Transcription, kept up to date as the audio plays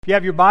If you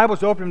have your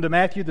Bibles, open them to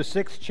Matthew, the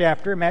 6th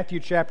chapter,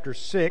 Matthew chapter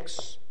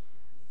 6.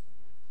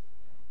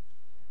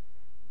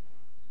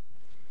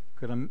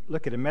 We're going to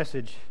look at a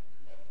message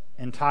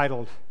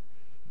entitled,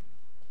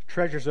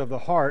 Treasures of the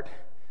Heart,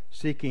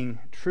 Seeking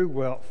True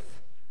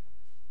Wealth.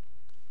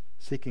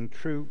 Seeking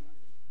True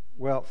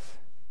Wealth.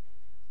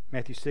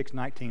 Matthew 6,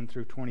 19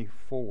 through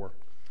 24.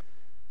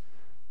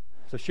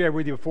 So I shared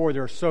with you before,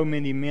 there are so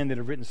many men that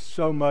have written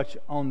so much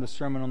on the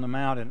Sermon on the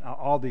Mount and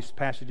all these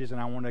passages, and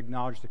I want to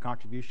acknowledge the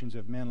contributions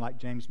of men like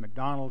James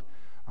MacDonald,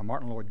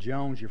 Martin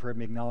Lloyd-Jones. You've heard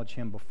me acknowledge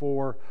him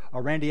before.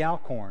 Randy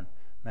Alcorn,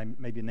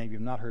 maybe a name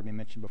you've not heard me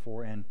mention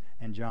before, and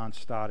John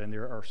Stott, and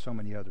there are so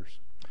many others.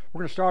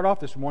 We're going to start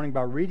off this morning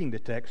by reading the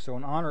text, so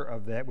in honor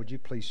of that, would you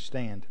please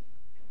stand?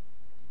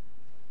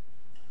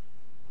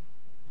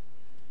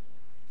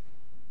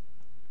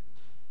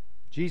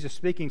 Jesus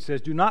speaking says,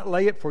 "Do not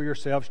lay up for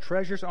yourselves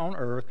treasures on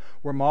earth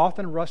where moth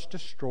and rust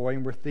destroy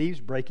and where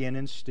thieves break in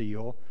and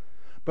steal,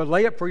 but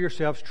lay up for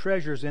yourselves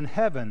treasures in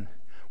heaven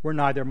where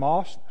neither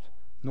moth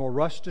nor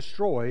rust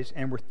destroys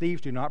and where thieves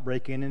do not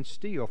break in and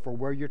steal. For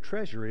where your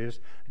treasure is,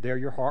 there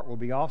your heart will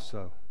be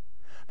also.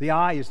 The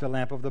eye is the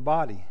lamp of the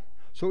body.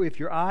 So if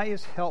your eye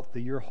is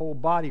healthy, your whole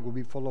body will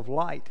be full of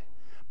light.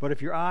 But if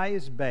your eye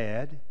is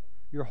bad,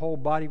 your whole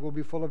body will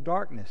be full of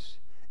darkness.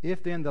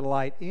 If then the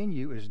light in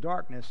you is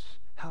darkness,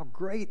 how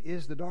great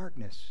is the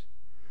darkness?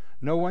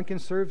 No one can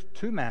serve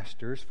two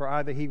masters, for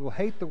either he will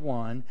hate the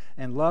one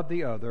and love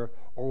the other,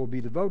 or will be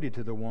devoted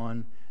to the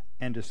one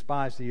and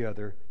despise the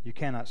other. You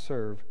cannot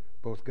serve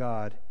both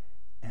God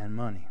and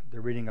money." The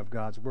reading of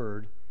God's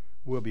Word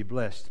will be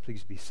blessed.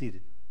 Please be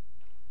seated.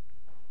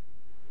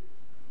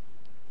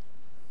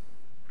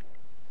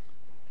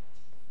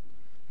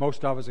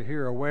 Most of us are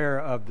here aware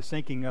of the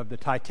sinking of the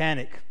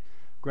Titanic,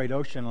 great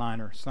ocean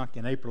liner, sunk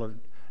in April of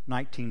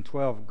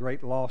 1912,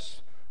 great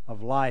loss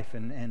of life,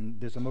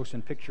 and there's a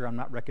motion picture I'm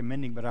not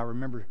recommending, but I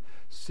remember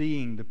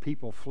seeing the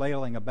people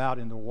flailing about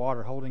in the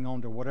water, holding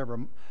on to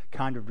whatever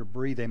kind of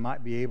debris they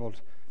might be able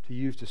to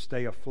use to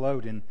stay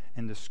afloat, and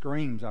the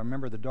screams. I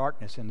remember the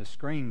darkness and the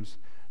screams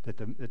that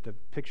the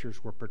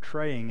pictures were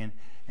portraying,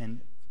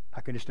 and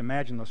I can just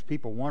imagine those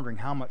people wondering,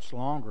 how much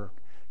longer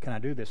can I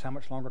do this? How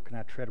much longer can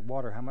I tread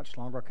water? How much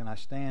longer can I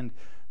stand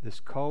this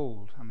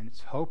cold? I mean,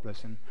 it's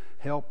hopeless, and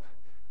help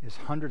is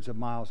hundreds of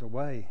miles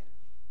away.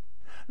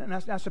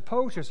 Now,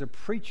 suppose there's a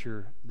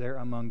preacher there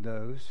among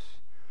those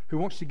who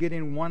wants to get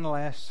in one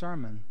last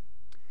sermon.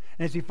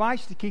 And as he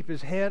fights to keep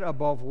his head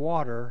above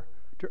water,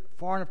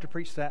 far enough to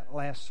preach that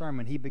last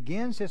sermon, he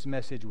begins his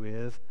message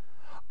with,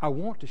 "I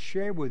want to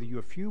share with you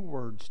a few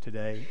words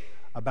today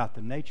about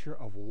the nature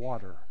of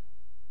water."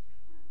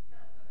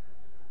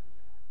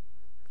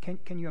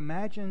 Can you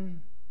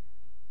imagine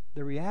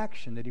the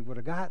reaction that he would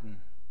have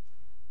gotten?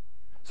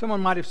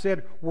 Someone might have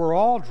said, "We're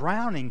all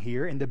drowning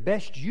here, and the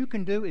best you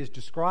can do is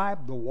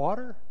describe the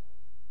water?"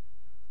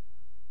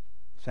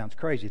 Sounds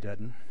crazy,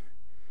 doesn't it?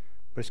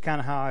 But it's kind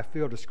of how I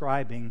feel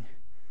describing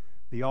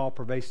the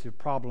all-pervasive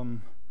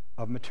problem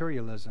of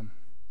materialism.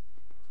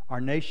 Our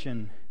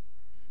nation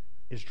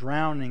is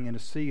drowning in a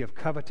sea of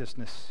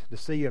covetousness, the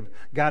sea of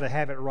gotta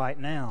have it right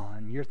now.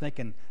 And you're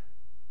thinking,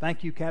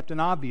 thank you, Captain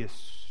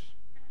Obvious.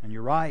 And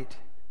you're right.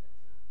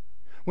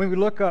 When we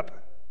look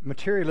up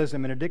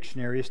materialism in a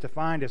dictionary, is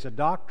defined as a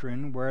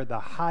doctrine where the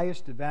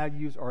highest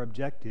values or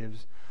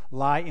objectives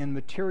lie in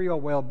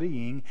material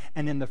well-being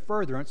and in the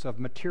furtherance of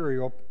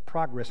material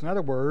progress. In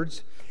other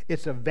words,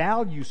 it's a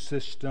value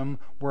system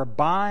where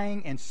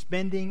buying and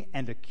spending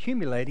and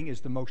accumulating is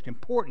the most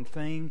important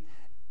thing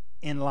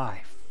in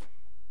life.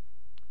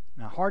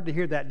 Now, hard to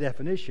hear that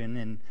definition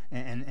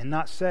and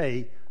not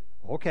say,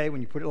 okay, when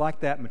you put it like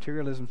that,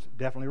 materialism's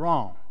definitely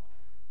wrong.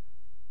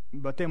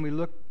 But then we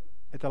look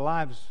at the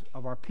lives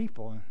of our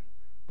people,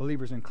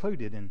 believers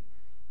included, and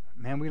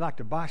man, we like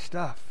to buy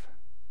stuff.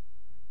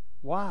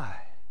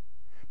 Why?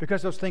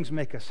 Because those things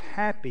make us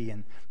happy,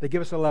 and they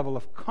give us a level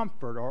of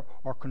comfort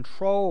or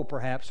control,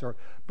 perhaps, or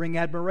bring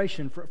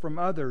admiration from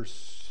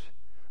others.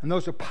 And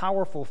those are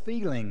powerful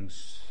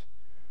feelings,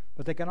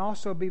 but they can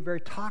also be very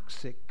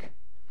toxic,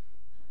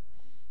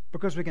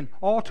 because we can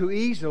all too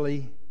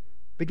easily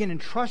begin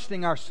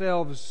entrusting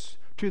ourselves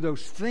to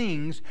those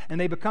things, and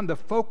they become the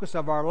focus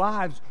of our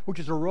lives, which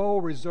is a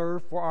role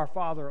reserved for our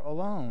Father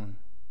alone.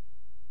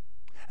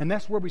 And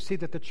that's where we see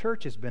that the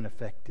church has been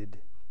affected.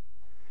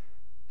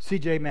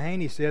 C.J.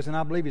 Mahaney says, and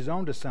I believe he's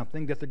on to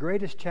something, that the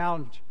greatest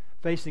challenge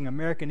facing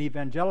American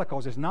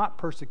evangelicals is not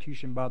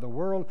persecution by the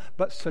world,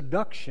 but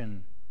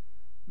seduction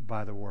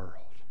by the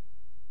world.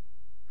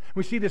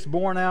 We see this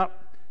borne out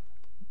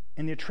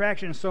in the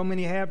attraction so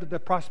many have to the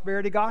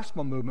prosperity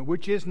gospel movement,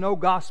 which is no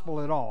gospel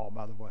at all,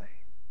 by the way.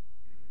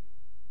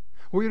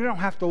 We don't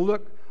have to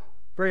look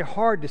very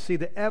hard to see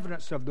the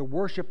evidence of the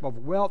worship of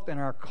wealth in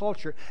our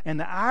culture. And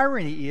the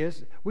irony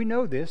is, we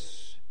know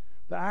this,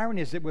 the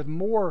irony is that with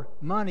more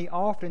money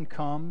often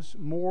comes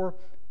more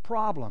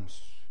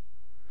problems.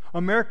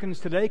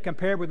 Americans today,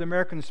 compared with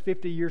Americans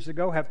 50 years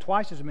ago, have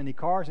twice as many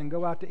cars and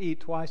go out to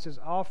eat twice as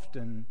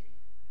often.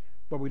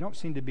 But we don't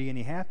seem to be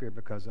any happier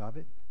because of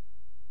it.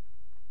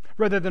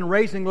 Rather than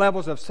raising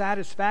levels of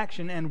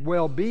satisfaction and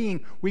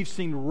well-being, we've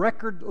seen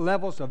record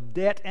levels of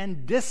debt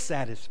and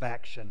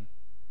dissatisfaction.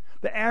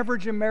 The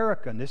average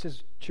American, this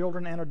is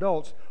children and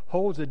adults,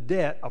 holds a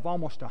debt of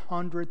almost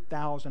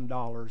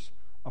 $100,000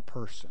 a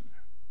person.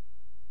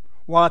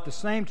 While at the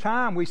same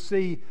time we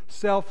see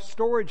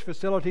self-storage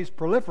facilities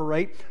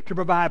proliferate to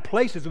provide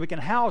places where we can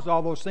house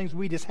all those things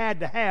we just had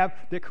to have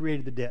that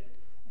created the debt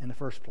in the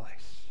first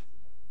place.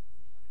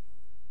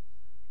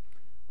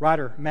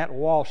 Writer Matt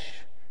Walsh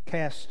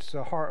casts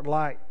a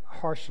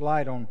harsh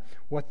light on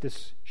what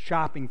this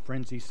shopping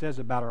frenzy says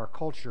about our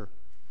culture.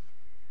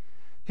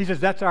 He says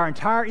that's our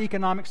entire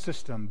economic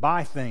system.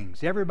 Buy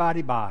things.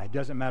 Everybody buy.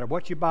 Doesn't matter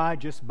what you buy,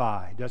 just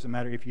buy. Doesn't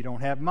matter if you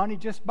don't have money,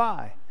 just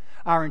buy.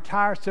 Our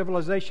entire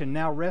civilization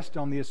now rests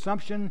on the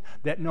assumption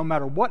that no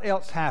matter what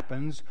else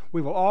happens,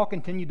 we will all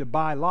continue to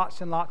buy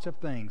lots and lots of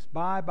things.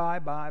 Buy,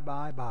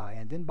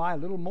 and then buy a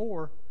little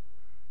more.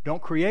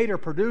 Don't create or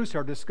produce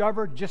or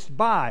discover, just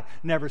buy.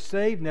 Never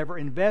save, never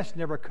invest,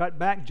 never cut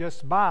back,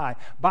 just buy.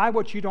 Buy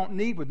what you don't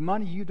need with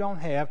money you don't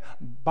have.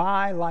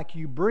 Buy like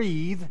you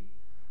breathe,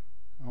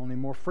 only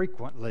more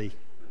frequently.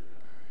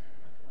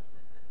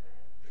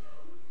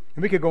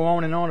 And we could go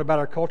on and on about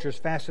our culture's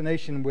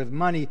fascination with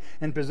money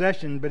and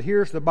possession, but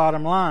here's the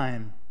bottom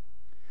line.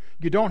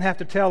 You don't have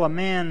to tell a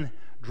man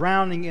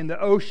drowning in the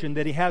ocean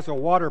that he has a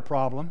water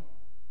problem.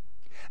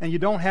 And you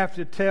don't have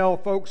to tell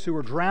folks who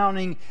are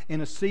drowning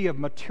in a sea of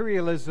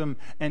materialism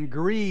and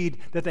greed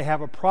that they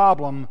have a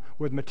problem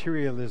with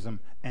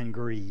materialism and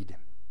greed.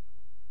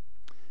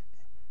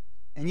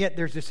 And yet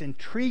there's this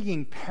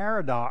intriguing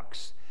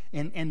paradox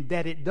in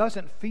that it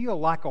doesn't feel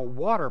like a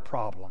water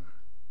problem.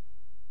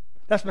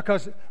 That's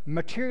because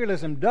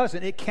materialism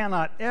doesn't. It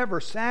cannot ever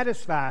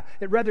satisfy.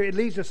 It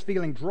leaves us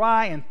feeling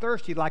dry and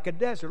thirsty like a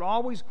desert,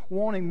 always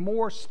wanting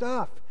more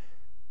stuff.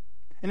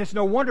 And it's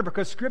no wonder,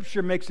 because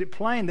Scripture makes it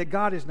plain that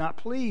God is not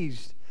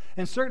pleased.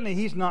 And certainly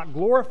He's not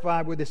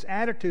glorified with this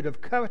attitude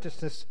of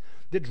covetousness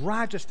that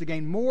drives us to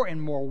gain more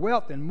and more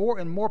wealth and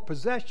more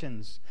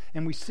possessions.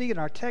 And we see in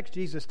our text,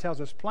 Jesus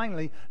tells us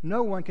plainly,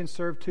 no one can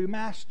serve two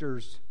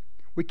masters.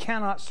 We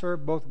cannot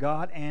serve both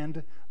God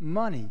and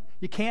money.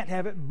 You can't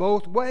have it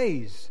both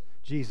ways,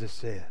 Jesus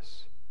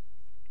says.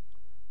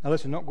 Now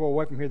listen, don't go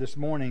away from here this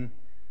morning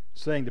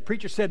saying the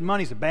preacher said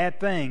money's a bad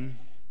thing.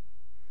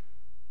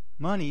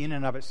 Money in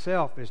and of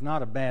itself is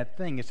not a bad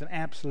thing. It's an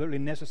absolutely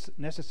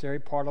necessary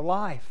part of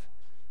life.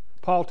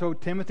 Paul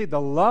told Timothy the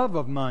love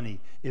of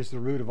money is the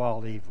root of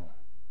all evil.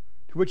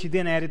 To which he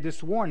then added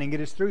this warning: it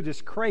is through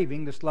this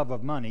craving, this love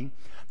of money,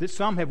 that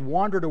some have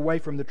wandered away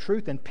from the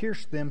truth and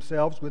pierced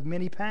themselves with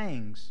many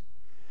pangs.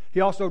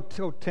 He also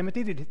told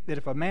Timothy that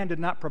if a man did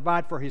not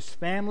provide for his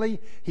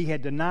family, he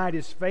had denied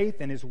his faith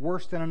and is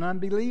worse than an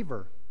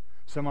unbeliever.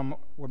 Someone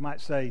might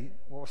say,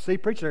 well, see,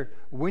 preacher,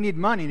 we need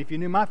money, and if you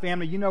knew my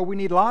family, you know we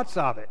need lots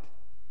of it.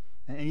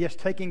 And yes,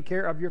 taking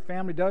care of your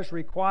family does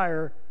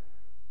require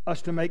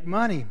us to make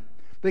money.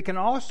 But it can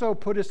also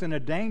put us in a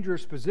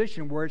dangerous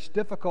position where it's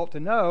difficult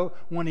to know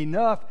when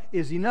enough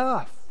is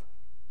enough.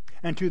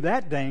 And to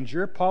that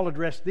danger, Paul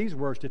addressed these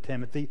words to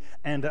Timothy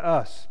and to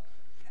us.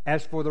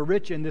 As for the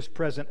rich in this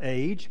present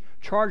age,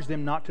 charge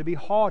them not to be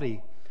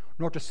haughty,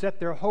 nor to set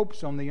their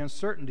hopes on the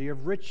uncertainty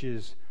of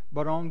riches,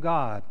 but on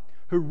God,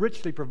 who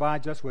richly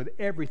provides us with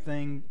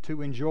everything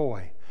to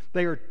enjoy.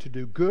 They are to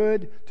do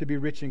good, to be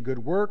rich in good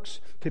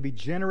works, to be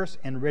generous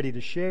and ready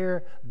to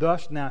share.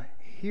 Thus, now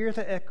hear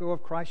the echo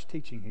of Christ's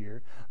teaching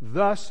here,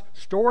 thus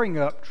storing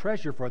up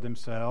treasure for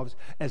themselves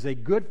as a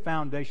good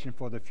foundation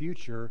for the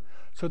future,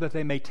 so that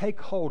they may take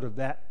hold of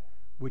that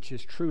which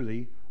is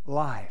truly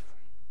life.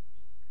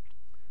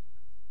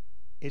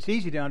 It's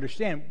easy to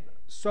understand.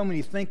 So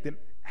many think that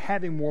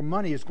having more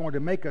money is going to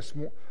make us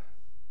more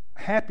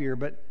happier,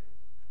 but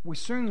we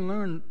soon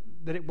learn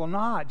that it will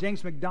not.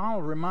 James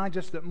MacDonald reminds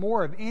us that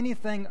more of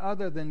anything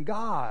other than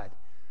God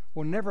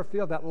will never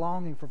feel that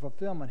longing for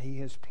fulfillment He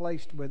has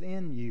placed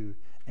within you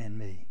and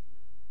me.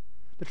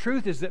 The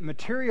truth is that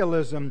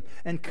materialism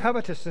and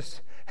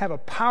covetousness have a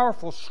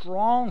powerful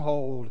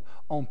stronghold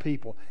on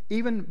people,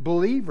 even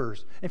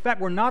believers. In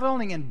fact, we're not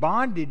only in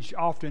bondage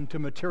often to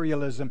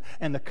materialism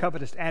and the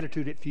covetous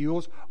attitude it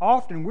fuels,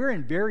 often we're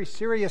in very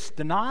serious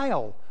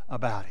denial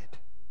about it.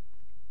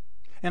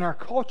 In our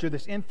culture,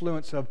 this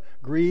influence of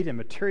greed and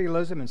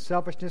materialism and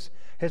selfishness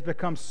has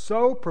become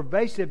so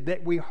pervasive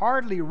that we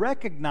hardly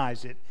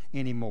recognize it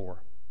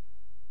anymore.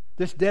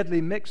 This deadly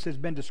mix has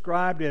been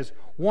described as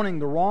wanting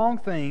the wrong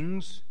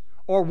things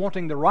or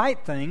wanting the right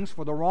things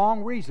for the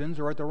wrong reasons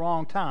or at the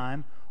wrong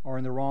time or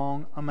in the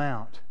wrong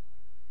amount.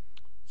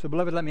 So,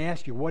 beloved, let me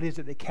ask you, what is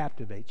it that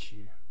captivates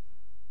you?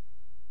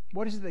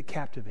 What is it that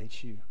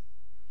captivates you?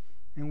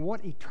 And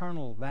what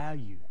eternal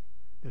value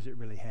does it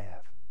really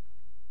have?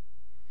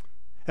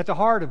 At the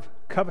heart of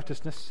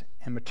covetousness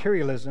and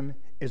materialism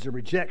is a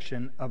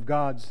rejection of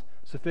God's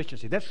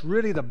sufficiency. That's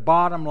really the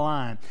bottom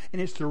line.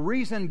 And it's the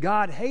reason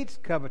God hates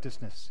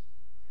covetousness.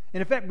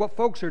 And in fact, what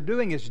folks are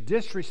doing is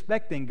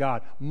disrespecting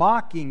God,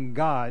 mocking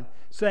God,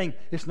 saying,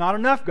 it's not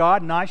enough,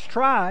 God, nice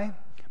try,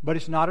 but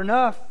it's not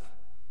enough.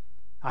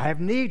 I have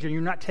needs and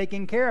you're not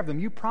taking care of them.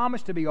 You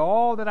promise to be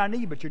all that I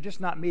need, but you're just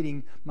not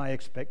meeting my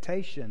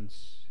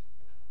expectations.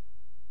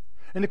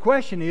 And the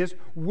question is,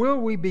 will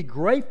we be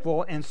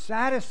grateful and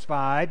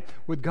satisfied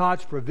with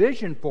God's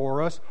provision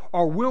for us,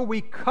 or will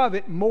we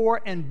covet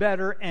more and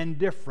better and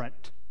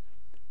different?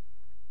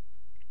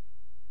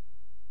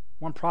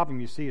 One problem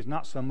you see is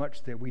not so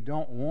much that we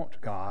don't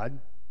want God,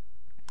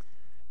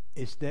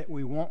 it's that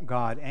we want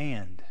God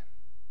and.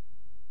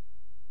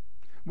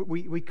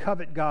 We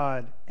covet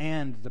God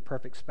and the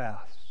perfect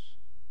spouse,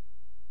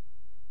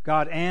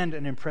 God and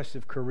an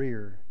impressive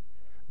career,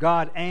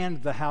 God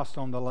and the house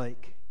on the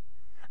lake,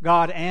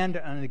 God and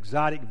an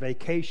exotic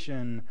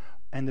vacation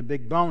and the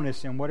big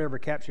bonus and whatever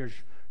captures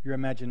your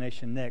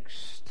imagination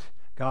next.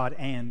 God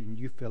and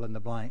you fill in the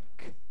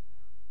blank.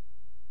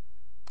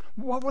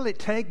 What will it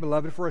take,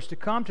 beloved, for us to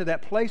come to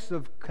that place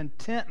of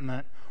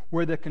contentment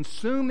where the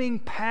consuming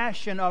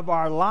passion of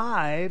our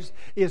lives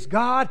is,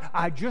 God,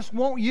 I just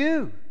want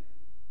you.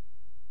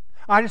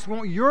 I just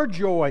want your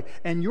joy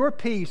and your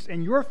peace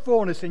and your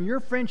fullness and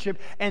your friendship,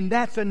 and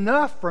that's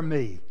enough for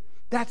me.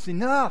 That's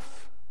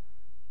enough.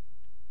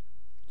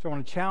 So I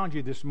want to challenge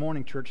you this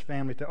morning, church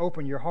family, to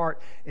open your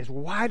heart as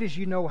wide as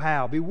you know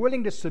how. Be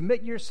willing to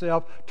submit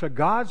yourself to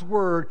God's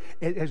Word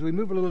as we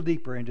move a little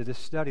deeper into this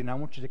study. And I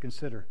want you to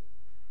consider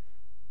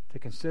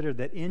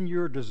that in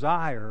your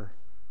desire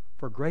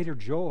for greater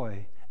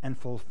joy and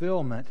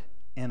fulfillment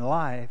in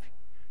life,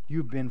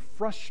 you've been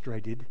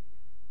frustrated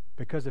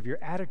because of your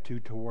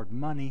attitude toward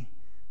money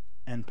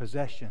and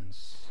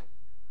possessions.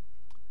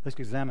 Let's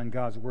examine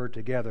God's Word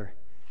together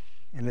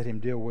and let Him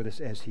deal with us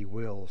as He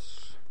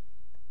wills.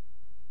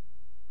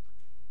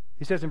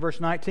 He says in verse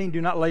 19, do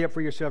not lay up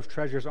for yourselves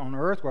treasures on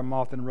earth where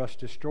moth and rust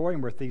destroy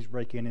and where thieves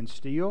break in and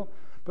steal,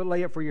 but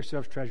lay up for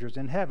yourselves treasures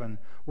in heaven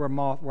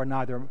where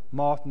neither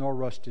moth nor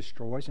rust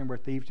destroys and where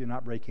thieves do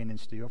not break in and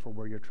steal, for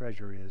where your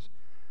treasure is,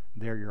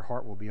 there your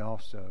heart will be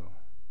also.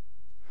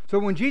 So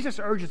when Jesus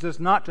urges us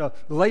not to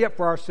lay up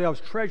for ourselves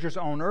treasures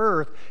on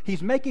earth,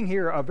 He's making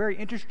here a very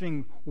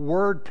interesting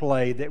word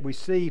play that we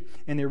see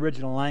in the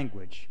original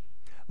language.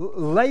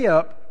 Lay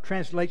up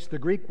translates the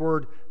Greek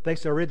word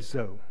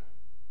thesarizo.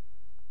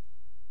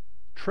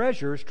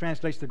 Treasures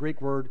translates the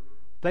Greek word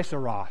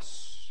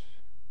thesaurus.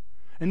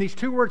 And these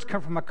two words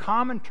come from a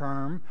common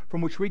term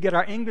from which we get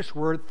our English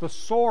word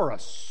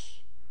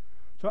thesaurus.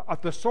 So a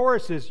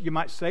thesaurus is, you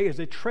might say, is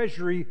a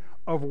treasury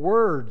of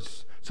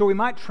words. So we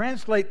might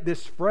translate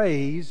this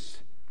phrase,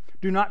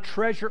 do not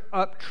treasure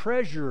up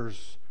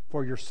treasures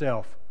for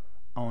yourself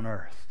on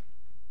earth.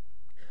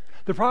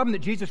 The problem that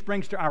Jesus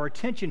brings to our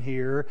attention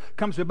here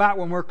comes about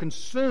when we're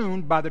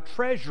consumed by the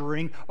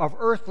treasuring of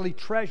earthly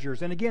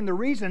treasures. And again, the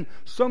reason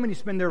so many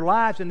spend their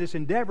lives in this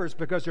endeavor is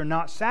because they're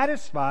not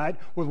satisfied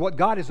with what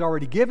God has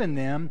already given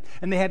them,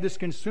 and they have this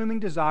consuming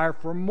desire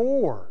for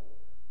more.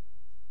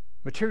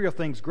 Material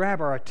things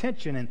grab our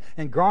attention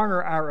and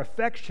garner our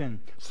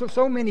affection.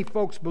 So many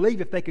folks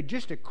believe if they could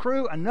just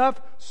accrue enough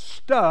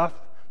stuff,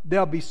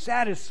 they'll be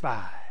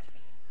satisfied.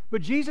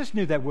 But Jesus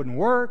knew that wouldn't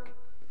work.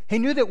 He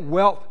knew that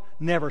wealth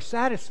never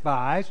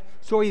satisfies,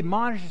 so He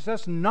admonishes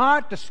us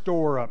not to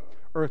store up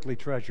earthly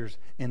treasures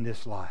in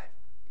this life.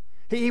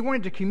 He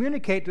wanted to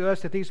communicate to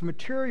us that these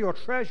material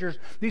treasures,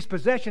 these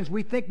possessions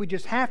we think we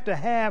just have to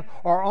have,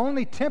 are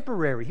only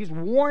temporary. He's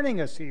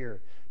warning us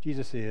here,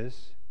 Jesus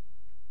is.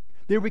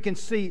 There we can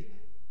see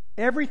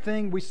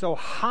everything we so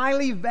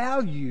highly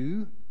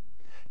value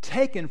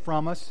taken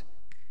from us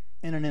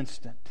in an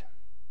instant.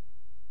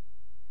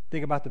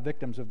 Think about the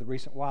victims of the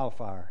recent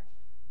wildfire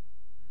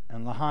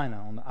in Lahaina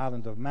on the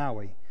island of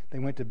Maui. They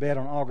went to bed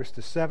on August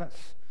the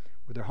 7th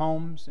with their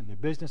homes and their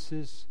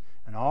businesses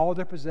and all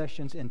their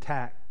possessions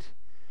intact.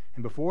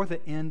 And before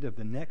the end of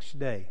the next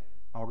day,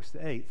 August the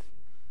 8th,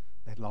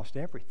 they'd lost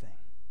everything.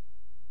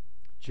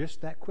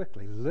 Just that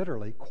quickly,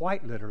 literally,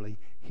 quite literally,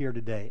 here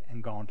today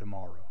and gone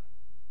tomorrow.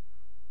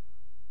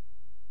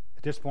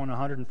 At this point,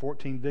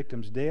 114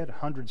 victims dead,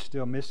 100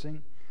 still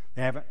missing.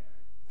 They haven't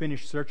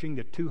finished searching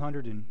the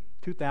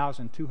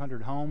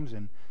 2,200 homes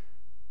and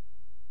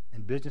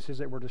businesses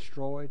that were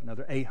destroyed,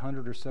 another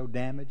 800 or so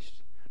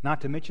damaged,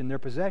 not to mention their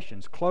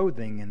possessions,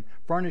 clothing and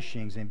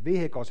furnishings and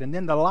vehicles, and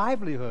then the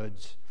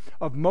livelihoods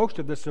of most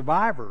of the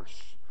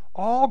survivors,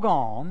 all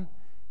gone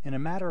in a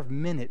matter of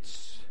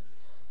minutes.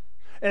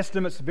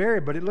 Estimates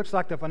vary, but it looks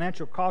like the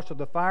financial cost of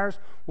the fires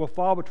will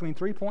fall between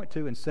 $3.2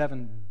 and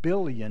 $7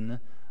 billion.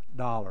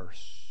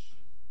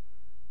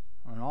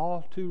 An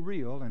all too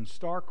real and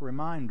stark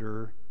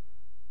reminder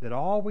that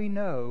all we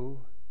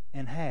know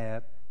and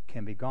have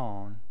can be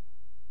gone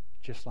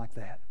just like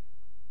that.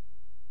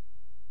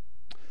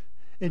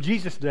 In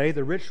Jesus' day,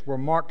 the rich were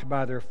marked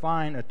by their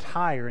fine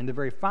attire, and the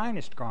very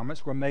finest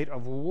garments were made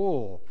of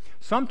wool.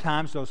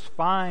 Sometimes those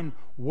fine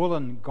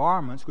woolen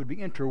garments would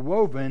be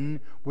interwoven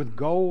with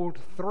gold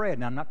thread.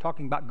 Now, I'm not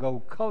talking about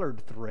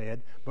gold-colored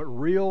thread, but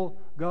real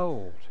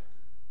gold.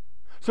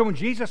 So when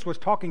Jesus was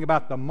talking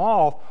about the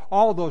moth,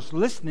 all those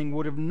listening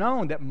would have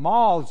known that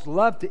moths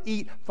love to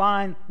eat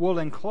fine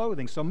woolen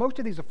clothing. So most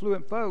of these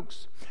affluent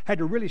folks had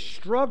to really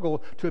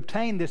struggle to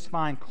obtain this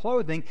fine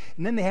clothing,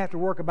 and then they have to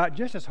work about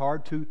just as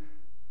hard to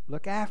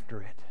look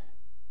after it.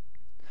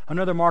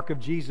 Another mark of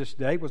Jesus'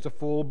 day was a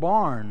full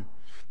barn.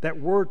 That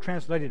word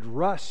translated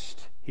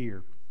rust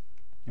here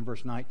in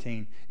verse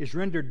 19 is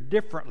rendered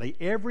differently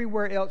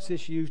everywhere else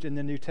it's used in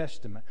the New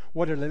Testament.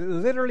 What it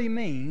literally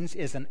means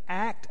is an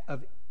act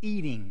of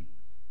eating.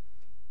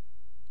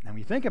 Now, when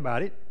you think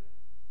about it,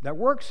 that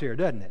works here,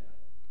 doesn't it?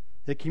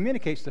 It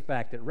communicates the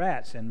fact that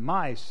rats and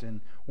mice and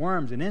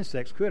worms and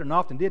insects could and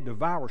often did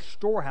devour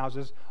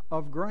storehouses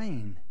of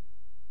grain.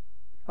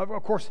 Of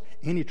course,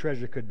 any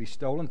treasure could be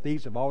stolen.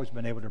 Thieves have always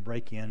been able to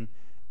break in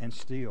and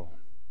steal.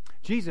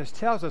 Jesus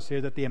tells us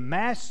here that the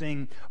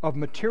amassing of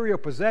material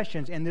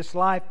possessions in this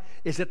life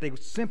is that they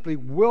simply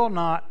will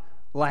not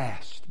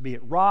last, be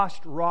it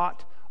rust,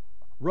 rot,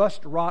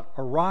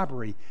 or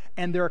robbery,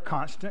 and they're a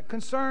constant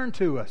concern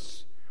to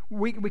us.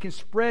 We can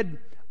spread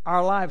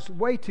our lives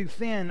way too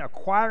thin,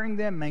 acquiring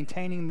them,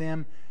 maintaining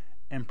them,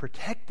 and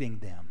protecting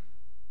them.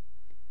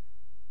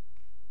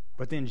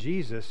 But then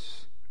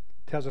Jesus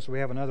tells us we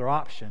have another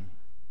option,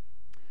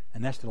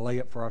 and that's to lay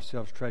up for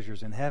ourselves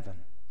treasures in heaven.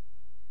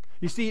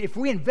 You see, if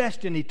we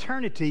invest in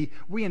eternity,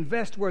 we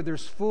invest where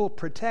there's full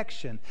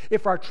protection.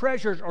 If our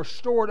treasures are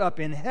stored up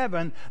in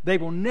heaven, they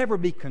will never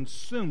be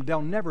consumed.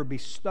 They'll never be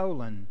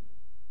stolen.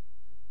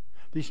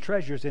 These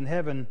treasures in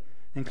heaven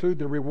include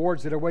the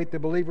rewards that await the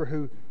believer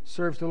who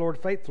serves the Lord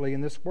faithfully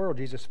in this world.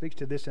 Jesus speaks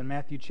to this in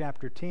Matthew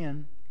chapter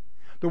 10.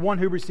 The one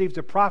who receives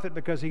a prophet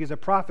because he is a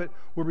prophet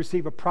will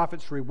receive a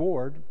prophet's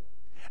reward.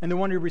 And the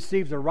one who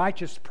receives a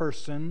righteous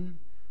person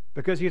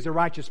because he is a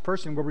righteous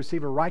person will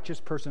receive a righteous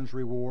person's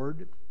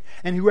reward.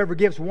 And whoever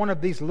gives one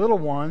of these little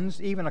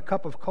ones even a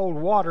cup of cold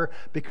water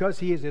because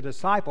he is a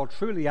disciple,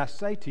 truly I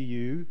say to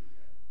you,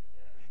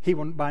 he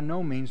will by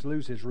no means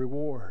lose his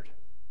reward.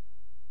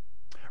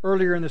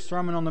 Earlier in the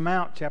Sermon on the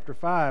Mount, chapter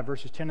 5,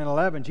 verses 10 and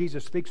 11,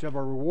 Jesus speaks of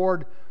a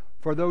reward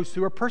for those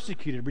who are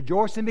persecuted.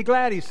 Rejoice and be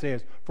glad, he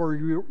says, for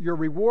your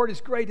reward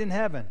is great in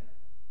heaven.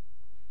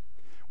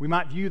 We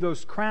might view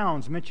those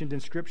crowns mentioned in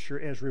Scripture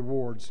as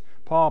rewards.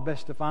 Paul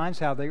best defines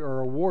how they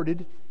are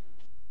rewarded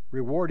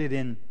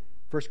in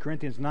 1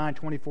 Corinthians 9,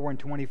 24 and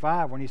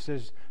 25, when he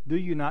says, do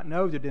you not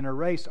know that in a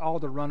race all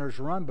the runners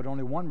run, but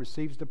only one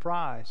receives the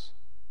prize?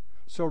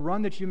 So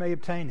run that you may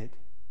obtain it.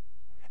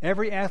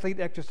 Every athlete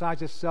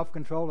exercises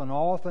self-control in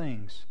all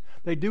things.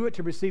 They do it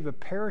to receive a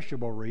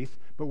perishable wreath,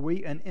 but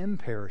we an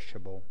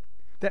imperishable.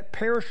 That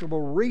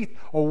perishable wreath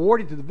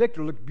awarded to the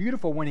victor looked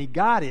beautiful when he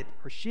got it,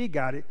 or she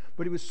got it,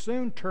 but it was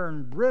soon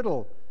turned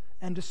brittle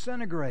and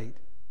disintegrate.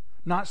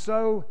 Not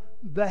so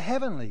the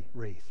heavenly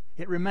wreath.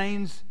 It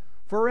remains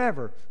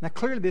forever. Now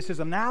clearly this is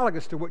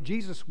analogous to what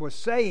Jesus was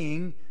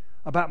saying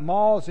about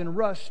moths and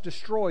rust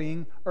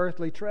destroying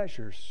earthly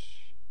treasures.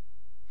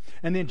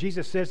 And then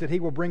Jesus says that he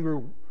will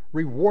bring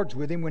rewards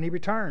with him when he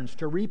returns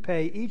to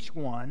repay each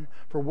one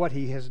for what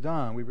he has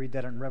done. We read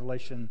that in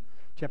Revelation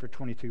chapter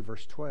 22,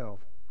 verse 12.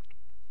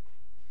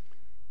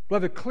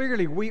 Beloved,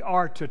 clearly we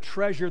are to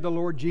treasure the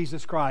Lord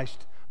Jesus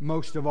Christ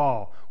most of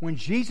all. When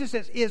Jesus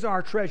is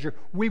our treasure,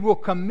 we will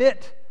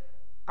commit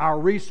our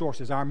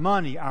resources, our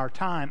money, our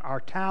time, our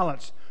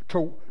talents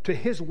to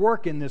his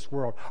work in this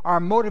world. Our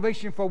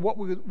motivation for what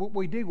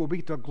we do will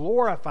be to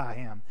glorify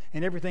him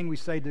in everything we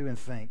say, do, and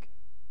think.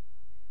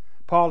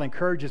 Paul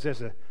encourages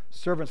us as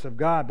servants of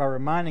God by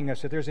reminding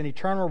us that there's an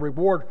eternal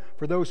reward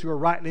for those who are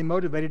rightly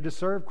motivated to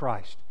serve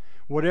Christ.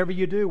 Whatever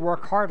you do,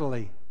 work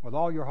heartily with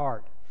all your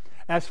heart,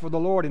 as for the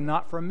Lord and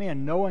not for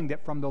men, knowing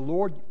that from the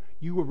Lord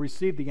you will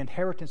receive the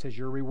inheritance as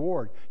your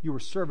reward. You are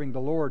serving the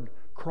Lord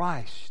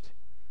Christ.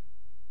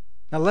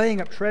 Now,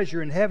 laying up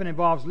treasure in heaven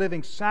involves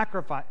living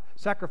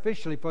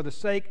sacrificially for the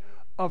sake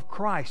of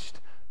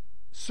Christ,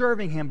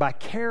 serving him by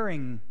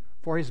caring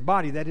for his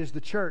body, that is the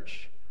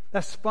church.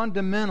 That's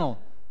fundamental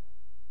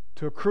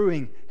to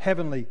accruing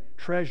heavenly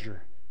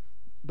treasure,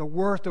 the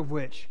worth of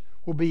which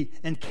will be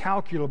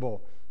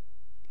incalculable.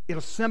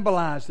 It'll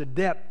symbolize the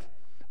depth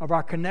of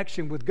our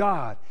connection with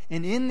God.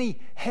 And in the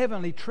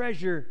heavenly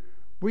treasure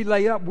we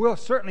lay up will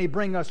certainly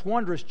bring us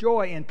wondrous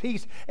joy and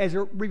peace as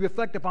we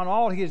reflect upon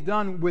all he has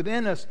done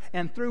within us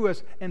and through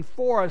us and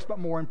for us, but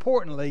more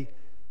importantly,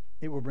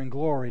 it will bring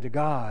glory to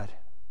God.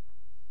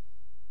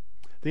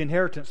 The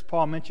inheritance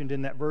Paul mentioned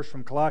in that verse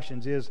from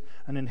Colossians is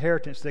an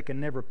inheritance that can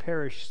never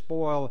perish,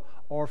 spoil,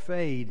 or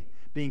fade,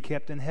 being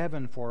kept in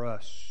heaven for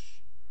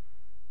us.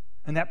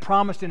 And that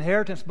promised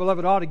inheritance,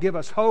 beloved, ought to give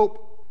us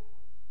hope.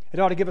 It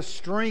ought to give us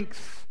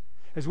strength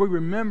as we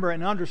remember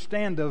and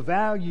understand the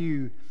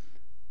value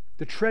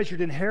the treasured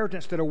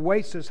inheritance that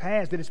awaits us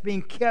has, that it's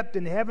being kept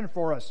in heaven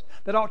for us,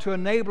 that ought to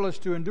enable us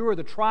to endure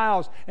the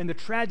trials and the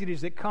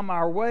tragedies that come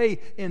our way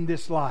in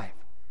this life.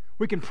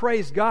 We can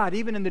praise God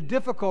even in the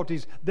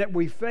difficulties that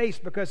we face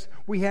because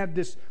we have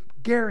this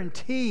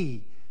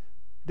guarantee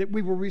that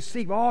we will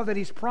receive all that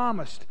He's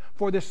promised.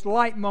 For this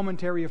light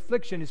momentary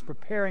affliction is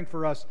preparing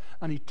for us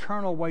an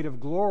eternal weight of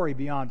glory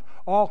beyond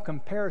all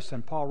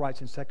comparison, Paul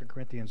writes in 2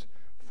 Corinthians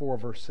 4,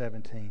 verse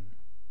 17.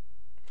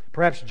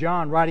 Perhaps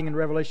John, writing in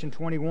Revelation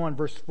 21,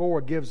 verse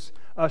 4, gives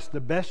us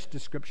the best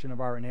description of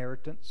our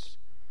inheritance.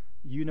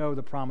 You know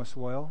the promise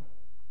well.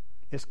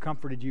 It's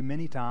comforted you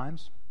many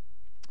times,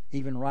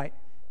 even right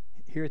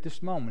here at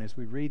this moment as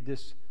we read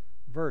this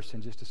verse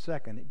in just a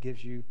second. It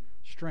gives you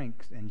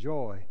strength and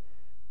joy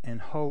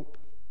and hope.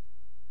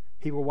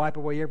 He will wipe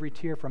away every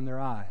tear from their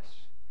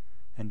eyes,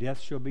 and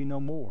death shall be no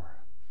more.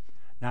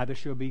 Neither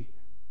shall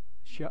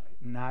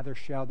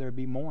there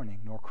be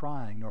mourning, nor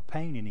crying, nor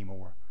pain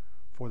anymore,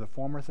 for the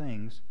former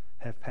things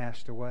have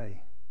passed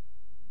away.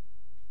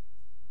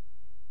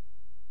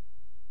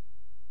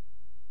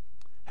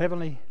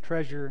 Heavenly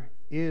treasure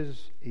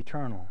is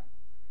eternal,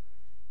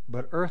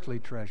 but earthly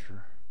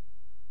treasure,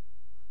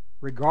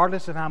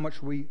 regardless of how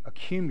much we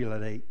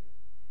accumulate,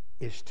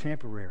 is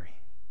temporary.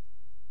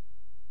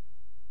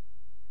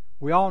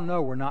 We all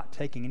know we're not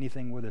taking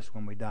anything with us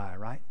when we die,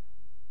 right?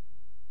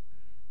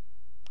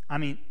 I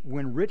mean,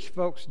 when rich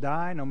folks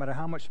die, no matter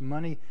how much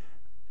money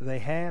they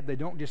have, they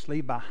don't just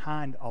leave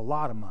behind a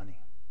lot of money.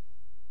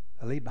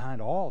 They leave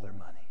behind all their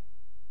money.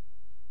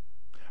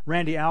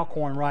 Randy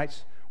Alcorn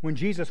writes, when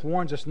Jesus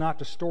warns us not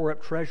to store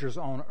up treasures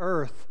on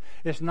earth,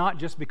 it's not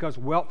just because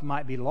wealth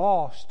might be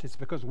lost, it's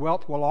because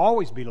wealth will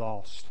always be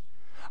lost.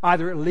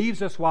 Either it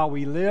leaves us while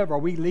we live or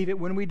we leave it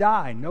when we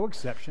die, no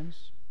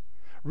exceptions.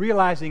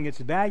 Realizing its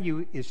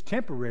value is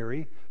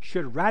temporary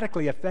should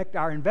radically affect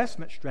our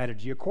investment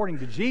strategy. According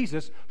to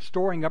Jesus,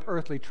 storing up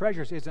earthly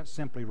treasures isn't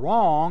simply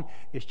wrong,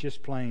 it's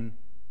just plain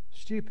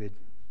stupid.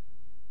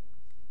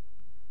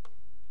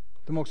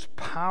 The most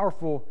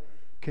powerful,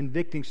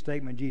 convicting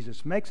statement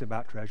Jesus makes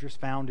about treasures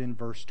found in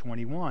verse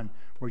 21,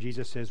 where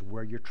Jesus says,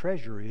 where your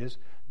treasure is,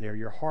 there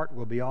your heart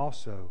will be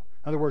also.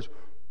 In other words,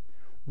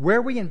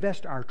 where we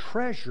invest our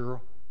treasure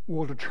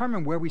will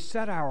determine where we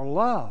set our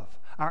love,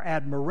 our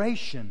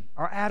admiration,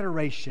 our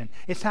adoration.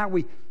 It's how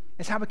we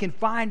can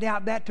find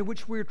out that to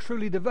which we're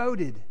truly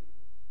devoted.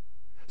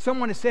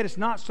 Someone has said it's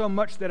not so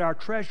much that our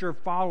treasure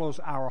follows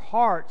our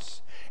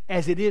hearts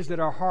as it is that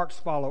our hearts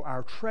follow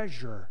our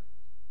treasure.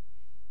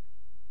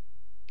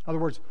 In other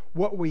words,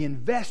 what we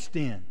invest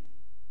in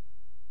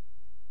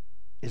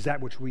is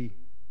that which we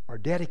are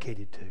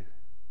dedicated to.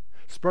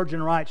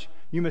 Spurgeon writes,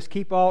 you must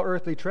keep all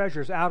earthly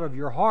treasures out of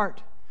your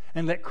heart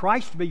and let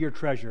Christ be your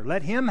treasure.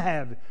 Let Him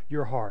have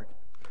your heart.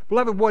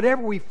 Beloved,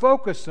 whatever we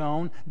focus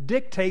on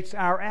dictates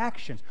our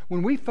actions.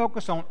 When we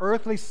focus on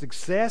earthly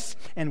success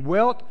and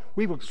wealth,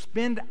 we will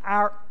spend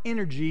our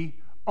energy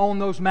on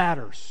those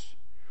matters.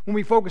 When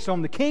we focus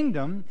on the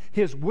kingdom,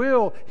 His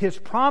will, His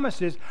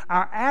promises,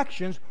 our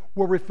actions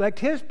will reflect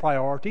His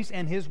priorities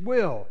and His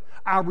will.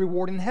 Our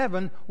reward in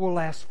heaven will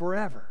last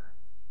forever.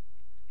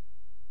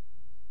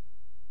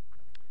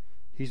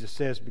 Jesus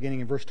says, beginning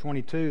in verse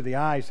 22, the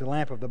eye is the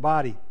lamp of the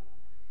body.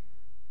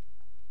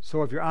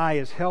 So if your eye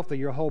is healthy,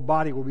 your whole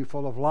body will be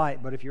full of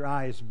light. But if your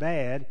eye is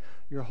bad,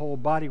 your whole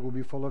body will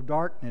be full of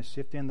darkness.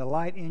 If then the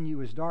light in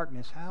you is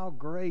darkness, how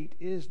great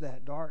is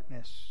that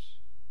darkness?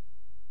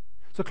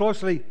 So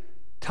closely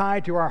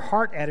tied to our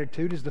heart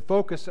attitude is the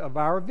focus of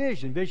our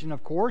vision. Vision,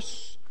 of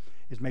course,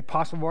 is made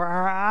possible by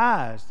our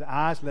eyes. The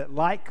eyes let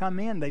light come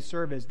in. They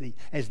serve as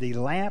the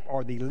lamp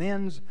or the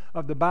lens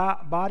of the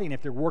body. And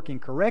if they're working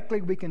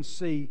correctly, we can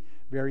see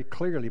very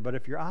clearly. But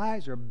if your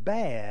eyes are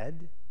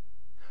bad,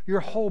 your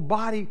whole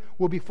body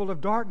will be full of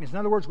darkness. In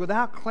other words,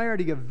 without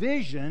clarity of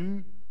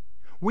vision,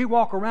 we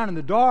walk around in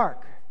the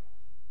dark.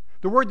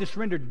 The word that's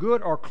rendered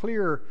good or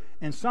clear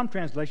in some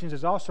translations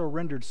is also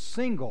rendered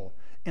single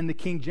in the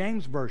King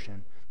James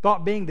Version.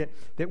 Thought being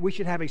that we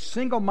should have a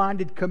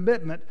single-minded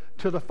commitment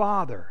to the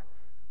Father.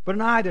 But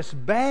an eye that's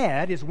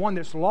bad is one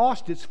that's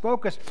lost its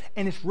focus,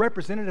 and it's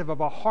representative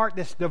of a heart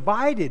that's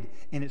divided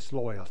in its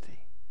loyalty.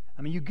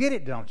 I mean, you get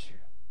it, don't you?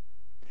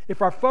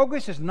 If our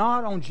focus is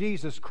not on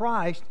Jesus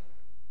Christ,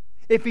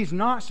 if He's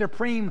not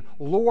supreme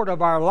Lord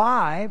of our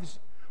lives,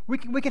 we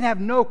can have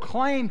no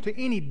claim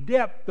to any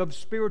depth of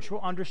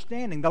spiritual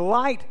understanding. The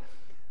light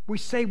we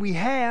say we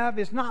have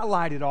is not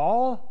light at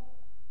all,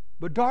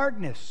 but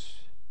darkness.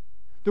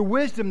 The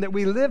wisdom that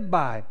we live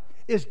by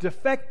is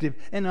defective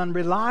and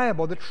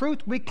unreliable. The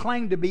truth we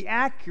claim to be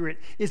accurate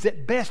is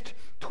at best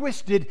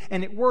twisted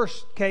and at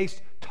worst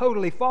case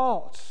totally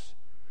false,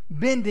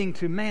 bending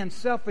to man's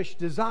selfish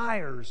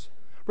desires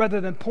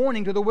rather than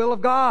pointing to the will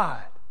of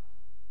God.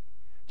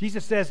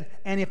 Jesus says,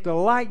 and if the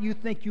light you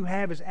think you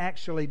have is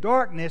actually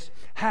darkness,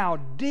 how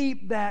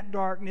deep that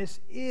darkness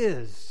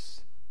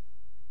is.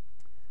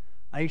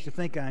 I used to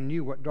think I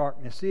knew what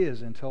darkness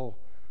is until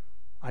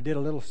I did a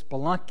little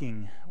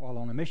spelunking while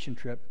on a mission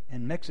trip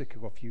in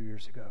Mexico a few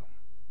years ago.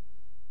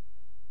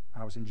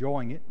 I was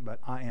enjoying it, but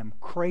I am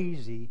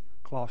crazy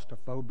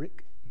claustrophobic,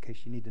 in case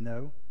you need to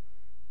know.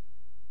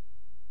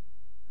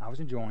 I was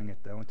enjoying it,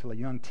 though, until a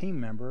young team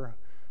member,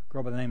 a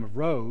girl by the name of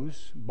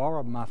Rose,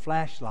 borrowed my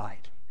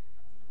flashlight.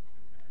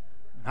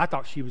 I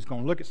thought she was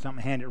going to look at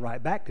something and hand it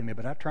right back to me,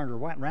 but I turned her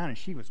right around and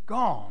she was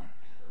gone.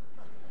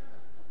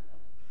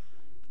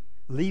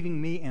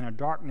 Leaving me in a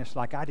darkness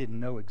like I didn't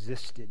know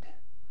existed.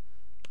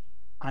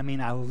 I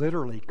mean, I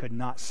literally could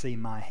not see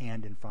my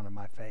hand in front of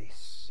my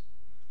face.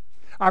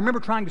 I remember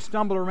trying to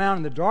stumble around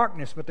in the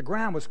darkness, but the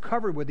ground was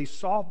covered with these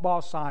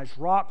softball-sized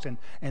rocks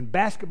and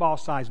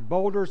basketball-sized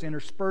boulders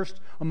interspersed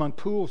among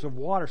pools of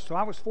water. So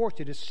I was forced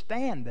to just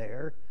stand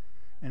there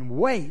and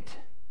wait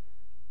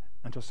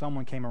until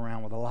someone came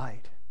around with a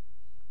light.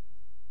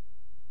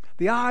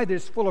 The eye that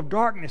is full of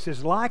darkness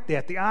is like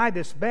that. The eye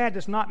that's bad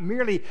does not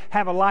merely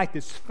have a light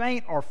that's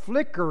faint or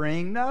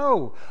flickering.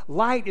 No,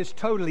 light is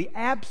totally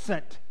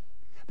absent.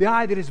 The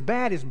eye that is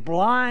bad is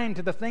blind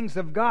to the things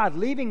of God,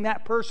 leaving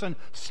that person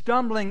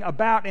stumbling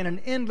about in an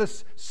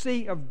endless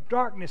sea of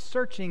darkness,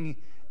 searching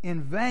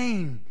in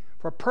vain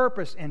for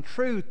purpose and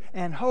truth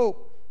and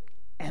hope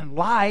and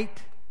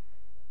light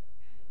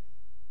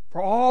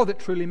for all that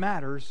truly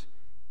matters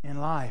in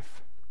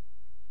life.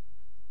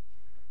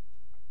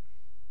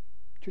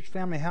 Church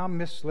family, how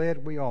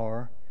misled we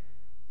are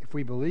if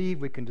we believe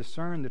we can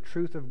discern the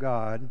truth of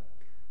God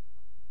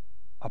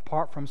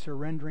apart from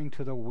surrendering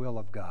to the will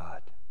of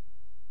God.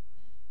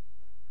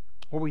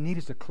 What we need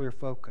is a clear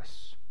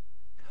focus,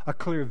 a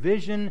clear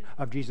vision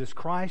of Jesus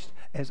Christ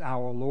as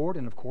our Lord.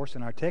 And of course,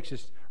 in our text,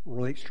 it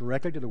relates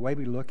directly to the way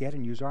we look at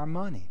and use our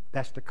money.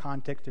 That's the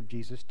context of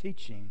Jesus'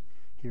 teaching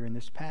here in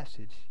this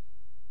passage.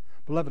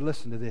 Beloved,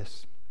 listen to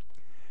this.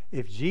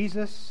 If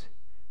Jesus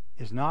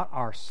is not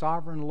our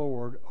sovereign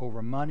Lord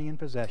over money and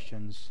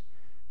possessions,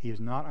 He is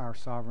not our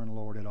sovereign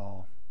Lord at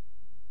all.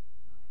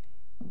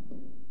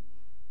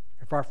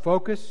 If our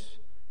focus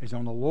is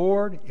on the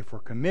Lord, if we're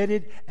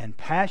committed and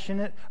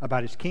passionate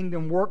about His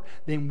kingdom work,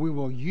 then we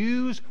will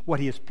use what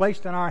He has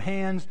placed in our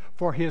hands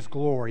for His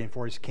glory and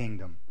for His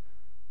kingdom.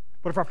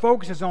 But if our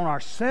focus is on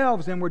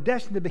ourselves, then we're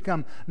destined to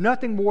become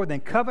nothing more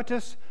than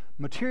covetous,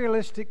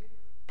 materialistic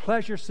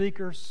pleasure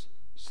seekers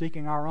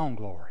seeking our own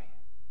glory.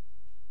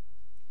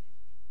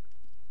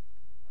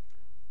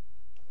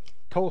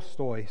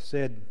 Tolstoy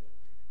said,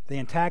 "The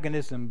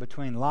antagonism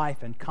between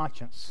life and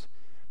conscience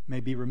may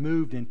be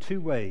removed in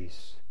two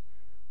ways,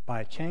 by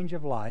a change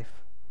of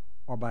life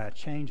or by a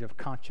change of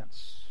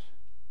conscience."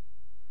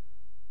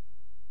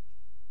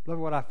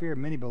 Beloved, what I fear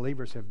many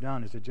believers have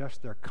done is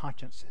adjust their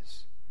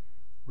consciences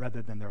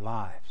rather than their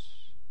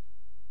lives.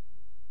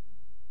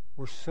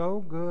 We're so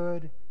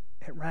good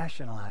at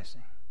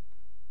rationalizing.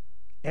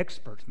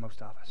 Experts,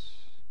 most of us.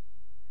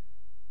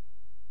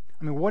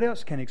 I mean, what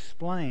else can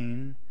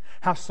explain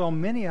how so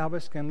many of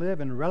us can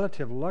live in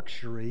relative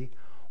luxury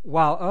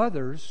while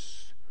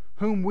others,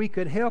 whom we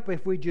could help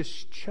if we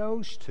just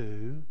chose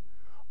to,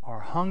 are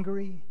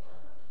hungry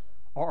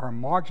or are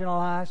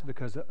marginalized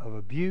because of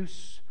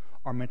abuse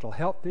or mental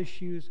health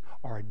issues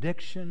or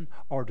addiction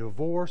or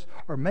divorce,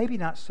 or maybe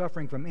not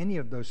suffering from any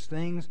of those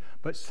things,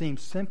 but seem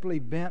simply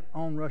bent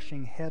on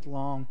rushing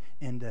headlong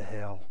into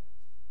hell?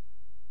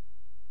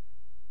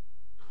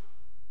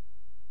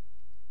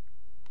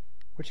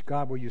 Which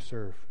God will you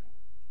serve?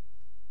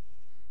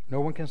 No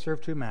one can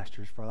serve two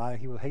masters, for either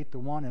he will hate the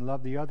one and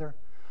love the other,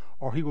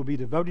 or he will be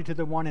devoted to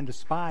the one and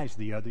despise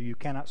the other. You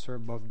cannot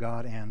serve both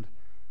God and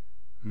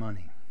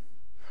money.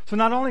 So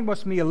not only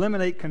must we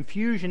eliminate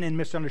confusion and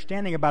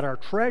misunderstanding about our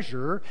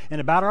treasure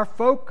and about our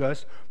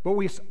focus, but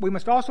we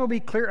must also be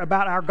clear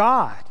about our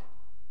God.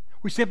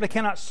 We simply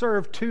cannot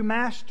serve two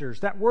masters.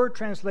 That word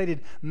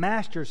translated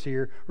masters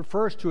here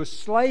refers to a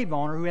slave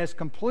owner who has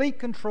complete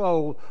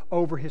control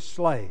over his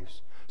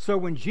slaves. So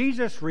when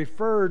Jesus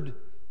referred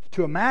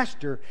to a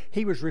master,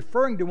 He was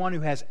referring to one who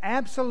has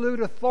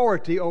absolute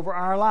authority over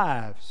our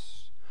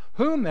lives.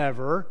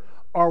 Whomever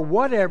or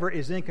whatever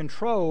is in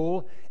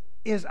control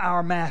is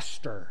our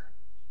master.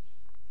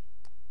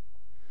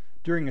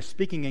 During a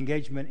speaking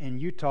engagement in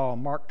Utah,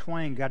 Mark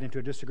Twain got into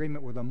a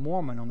disagreement with a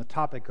Mormon on the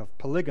topic of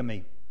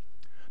polygamy.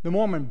 The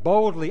Mormon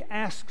boldly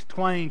asked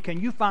Twain,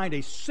 "Can you find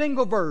a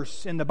single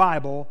verse in the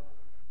Bible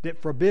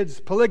that forbids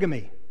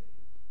polygamy?"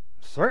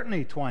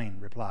 "Certainly," Twain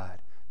replied.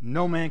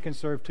 "No man can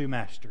serve two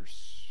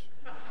masters."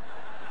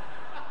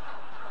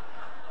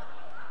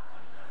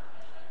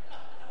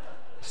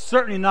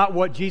 Certainly not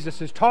what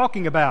Jesus is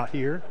talking about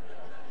here.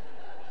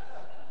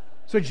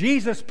 So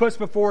Jesus puts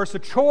before us a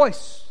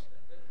choice.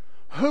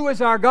 Who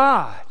is our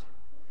God?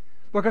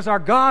 Because our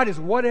God is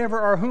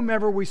whatever or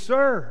whomever we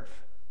serve.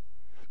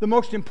 The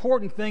most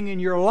important thing in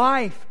your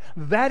life,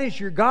 that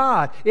is your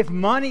God. If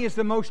money is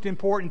the most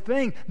important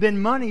thing,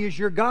 then money is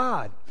your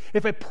God.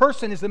 If a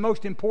person is the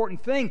most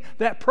important thing,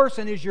 that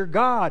person is your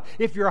God.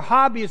 If your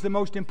hobby is the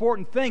most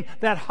important thing,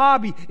 that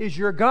hobby is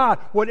your God.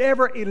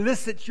 Whatever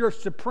elicits your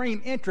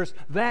supreme interest,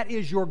 that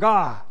is your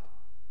God.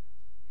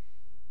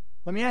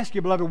 Let me ask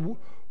you, beloved,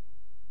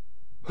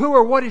 who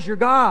or what is your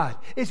God?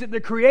 Is it the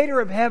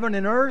Creator of heaven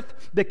and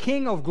earth, the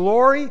King of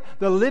glory,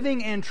 the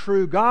living and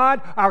true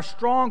God, our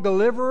strong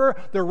deliverer,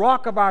 the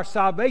rock of our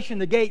salvation,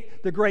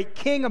 the great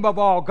King above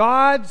all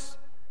gods,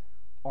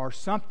 or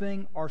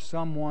something or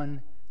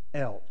someone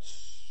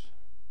else?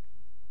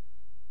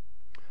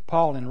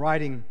 Paul, in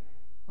writing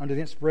under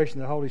the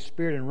inspiration of the Holy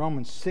Spirit in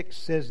Romans 6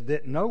 says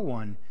that no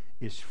one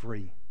is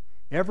free.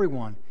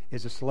 Everyone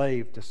is a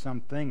slave to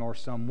something or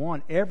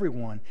someone.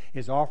 Everyone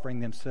is offering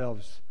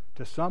themselves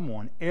to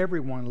someone.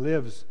 Everyone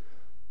lives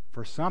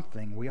for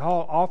something. We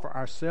all offer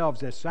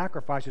ourselves as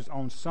sacrifices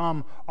on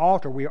some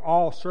altar. We are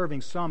all serving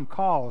some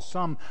cause,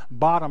 some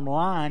bottom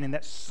line, and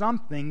that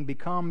something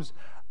becomes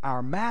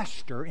our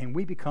master and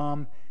we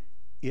become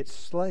its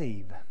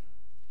slave.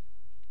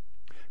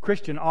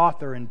 Christian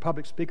author and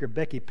public speaker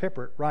Becky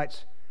Pippert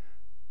writes,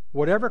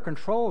 "Whatever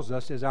controls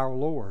us is our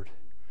Lord.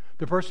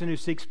 The person who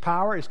seeks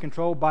power is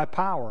controlled by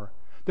power.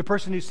 The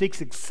person who seeks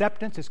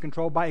acceptance is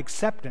controlled by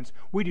acceptance.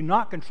 We do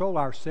not control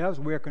ourselves.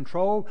 We are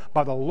controlled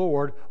by the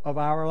Lord of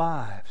our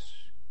lives."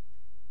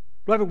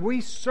 Beloved, we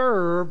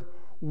serve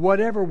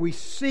whatever we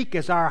seek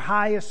as our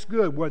highest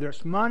good, whether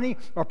it's money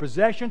or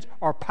possessions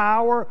or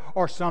power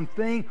or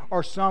something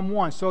or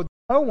someone. So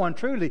no one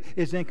truly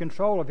is in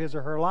control of his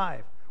or her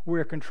life. We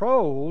are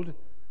controlled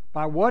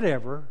by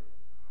whatever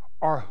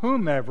or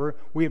whomever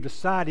we have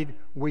decided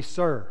we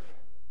serve.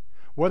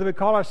 Whether we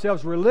call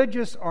ourselves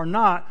religious or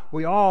not,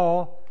 we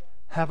all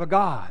have a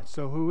God.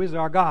 So who is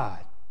our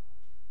God?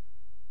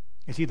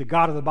 Is he the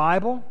God of the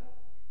Bible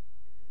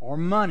or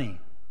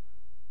money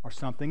or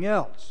something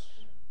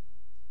else?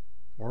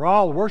 We're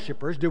all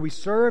worshipers. Do we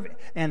serve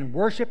and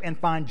worship and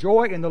find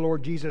joy in the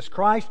Lord Jesus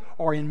Christ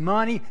or in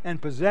money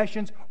and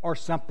possessions or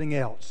something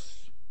else?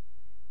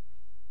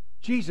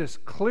 Jesus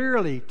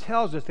clearly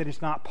tells us that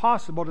it's not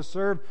possible to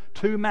serve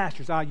two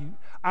masters.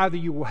 Either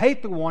you will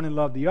hate the one and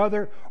love the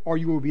other, or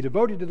you will be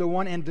devoted to the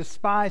one and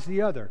despise the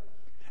other.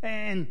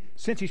 And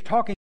since he's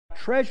talking about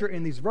treasure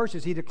in these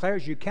verses, he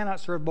declares you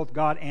cannot serve both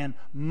God and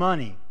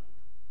money.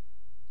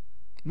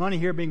 Money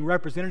here being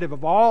representative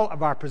of all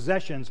of our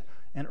possessions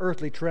and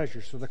earthly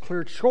treasures. So the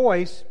clear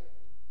choice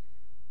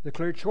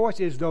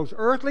is those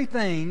earthly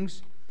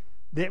things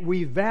that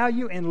we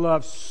value and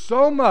love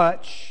so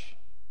much,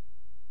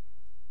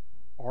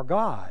 or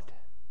God.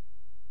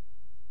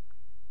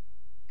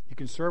 You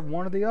can serve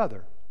one or the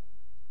other,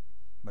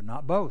 but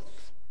not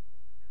both.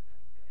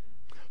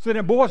 So then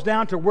it boils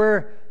down to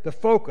where the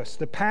focus,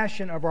 the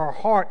passion of our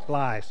heart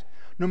lies.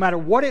 No matter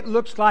what it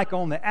looks like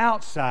on the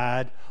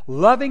outside,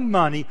 loving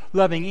money,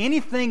 loving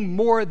anything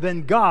more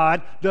than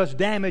God does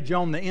damage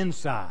on the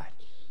inside.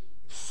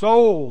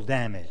 Soul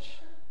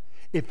damage.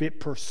 If it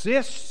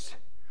persists,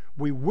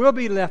 we will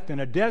be left in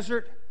a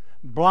desert,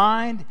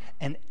 blind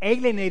and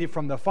alienated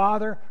from the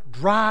Father,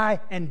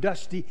 dry and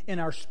dusty in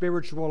our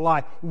spiritual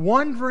life,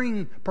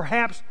 wondering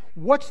perhaps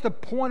what's the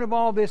point of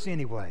all this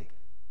anyway?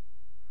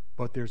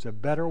 But there's a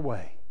better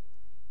way,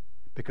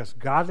 because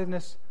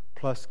godliness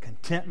plus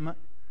contentment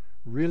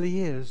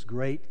really is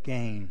great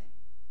gain.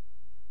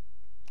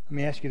 Let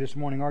me ask you this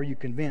morning, are you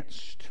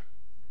convinced?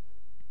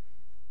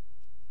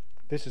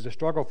 If this is a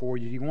struggle for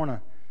you, you want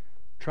to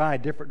try a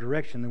different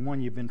direction than one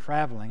you've been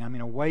traveling.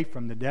 Away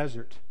from the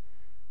desert,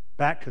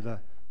 back to the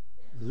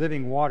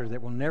living water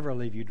that will never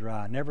leave you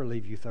dry, never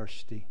leave you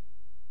thirsty.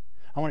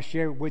 I want to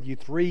share with you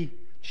 3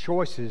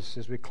 choices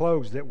as we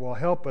close that will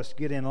help us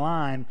get in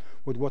line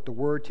with what the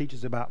Word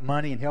teaches about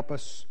money and help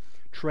us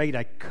trade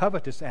a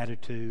covetous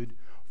attitude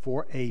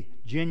for a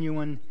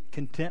genuine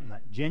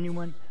contentment,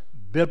 genuine,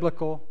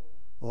 biblical,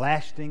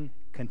 lasting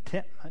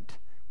contentment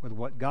with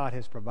what God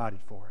has provided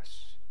for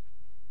us.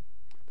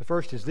 The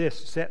first is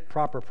this: set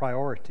proper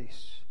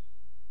priorities.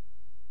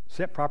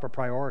 Set proper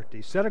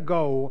priorities. Set a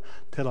goal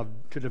to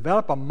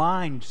develop a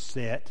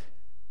mindset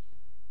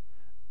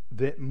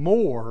that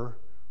more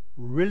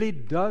really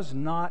does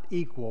not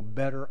equal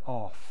better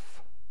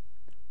off.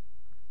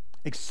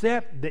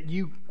 Except that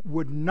you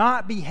would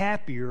not be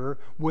happier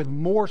with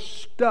more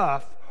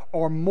stuff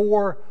or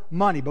more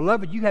money.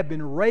 Beloved, you have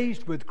been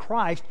raised with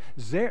Christ.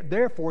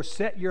 Therefore,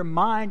 set your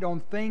mind on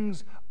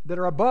things that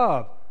are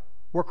above,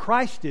 where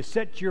Christ is.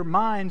 Set your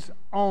minds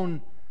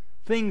on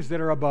things that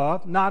are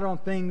above, not on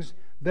things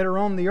that are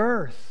on the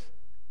earth.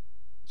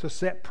 So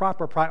set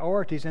proper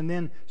priorities and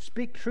then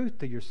speak truth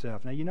to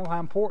yourself. Now, you know how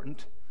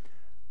important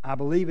I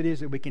believe it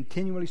is that we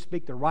continually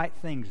speak the right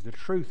things, the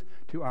truth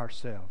to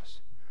ourselves.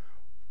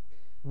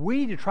 We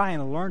need to try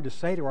and learn to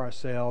say to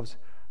ourselves,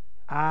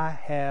 I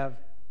have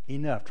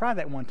enough. Try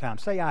that one time.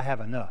 Say, I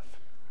have enough.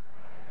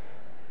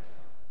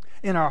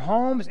 In our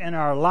homes and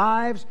our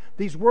lives,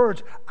 these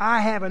words,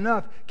 I have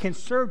enough, can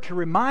serve to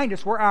remind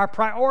us where our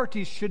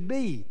priorities should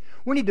be.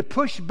 We need to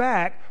push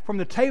back from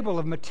the table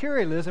of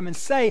materialism and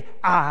say,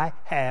 I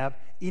have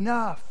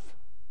enough.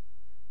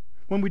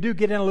 When we do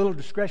get in a little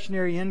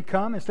discretionary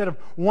income, instead of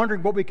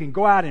wondering what we can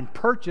go out and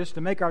purchase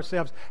to make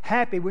ourselves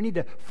happy, we need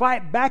to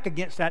fight back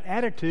against that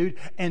attitude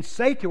and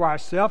say to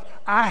ourselves,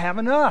 I have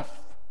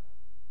enough.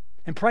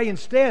 And pray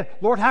instead,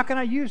 Lord, how can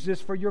I use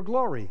this for your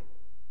glory?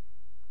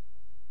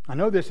 I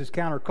know this is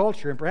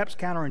counterculture and perhaps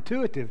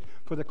counterintuitive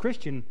for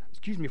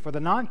the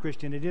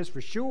non-Christian, it is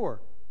for sure.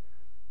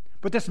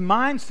 But this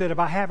mindset of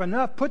I have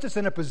enough puts us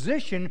in a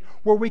position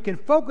where we can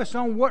focus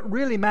on what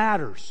really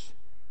matters,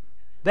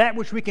 that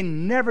which we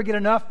can never get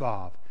enough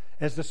of.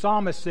 As the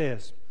psalmist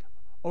says,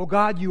 O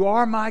God, you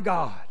are my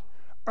God.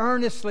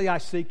 Earnestly I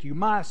seek you.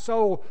 My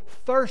soul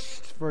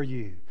thirsts for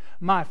you.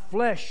 My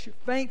flesh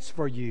faints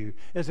for you,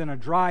 as in a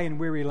dry and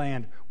weary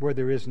land where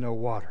there is no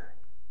water.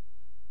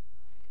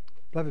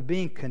 Beloved,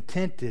 being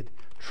contented,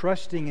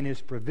 trusting in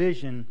His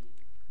provision,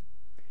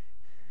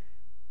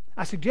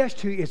 I suggest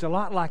to you, is a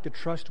lot like the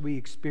trust we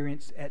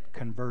experience at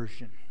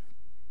conversion.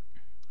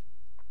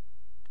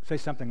 Say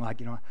something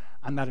like,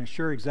 I'm not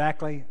sure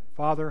exactly,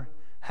 Father,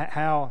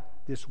 how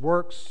this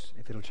works,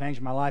 if it'll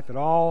change my life at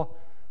all,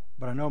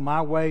 but I know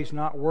my way's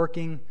not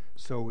working,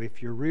 so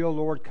if you're real,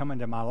 Lord, come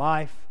into my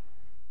life,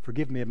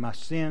 forgive me of my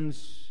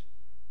sins.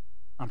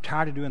 I'm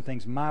tired of doing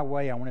things my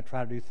way. I want to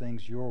try to do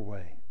things your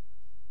way.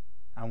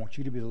 I want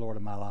you to be the Lord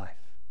of my life.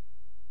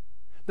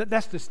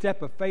 That's the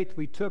step of faith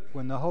we took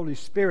when the Holy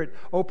Spirit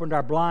opened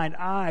our blind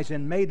eyes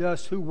and made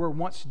us who were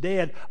once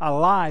dead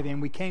alive,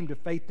 and we came to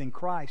faith in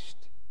Christ.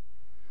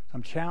 So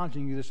I'm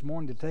challenging you this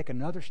morning to take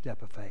another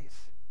step of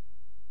faith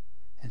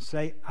and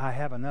say, I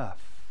have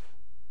enough.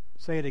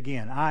 Say it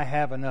again, I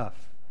have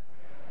enough.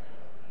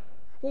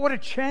 Well, what a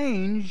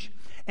change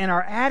in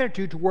our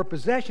attitude toward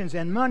possessions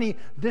and money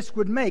this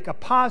would make. A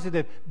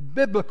positive,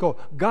 biblical,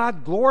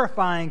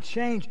 God-glorifying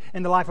change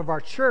in the life of our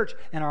church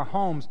and our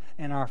homes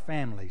and our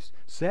families.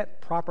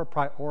 Set proper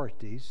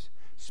priorities,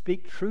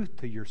 speak truth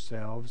to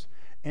yourselves,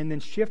 and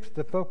then shift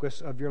the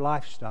focus of your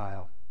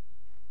lifestyle.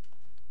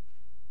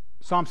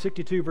 Psalm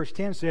 62 verse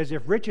 10 says,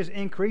 if riches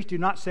increase, do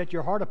not set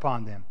your heart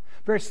upon them.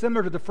 Very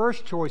similar to the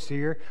first choice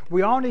here,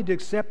 we all need to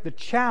accept the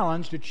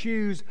challenge to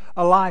choose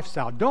a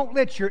lifestyle. Don't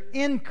let your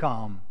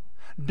income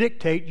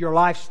dictate your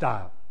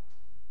lifestyle.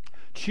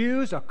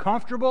 Choose a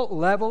comfortable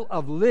level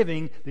of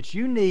living that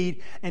you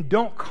need, and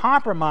don't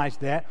compromise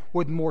that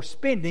with more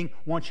spending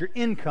once your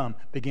income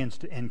begins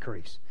to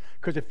increase.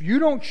 Because if you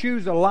don't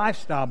choose a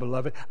lifestyle,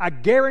 beloved, I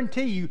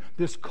guarantee you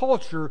this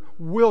culture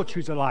will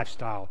choose a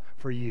lifestyle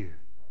for you.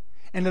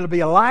 And it'll be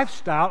a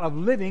lifestyle of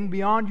living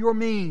beyond your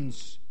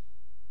means.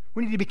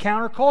 We need to be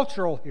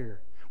countercultural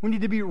here. We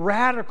need to be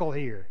radical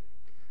here.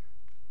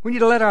 We need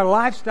to let our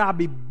lifestyle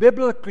be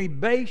biblically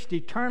based,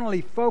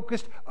 eternally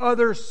focused,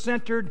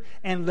 others-centered,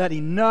 and let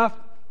enough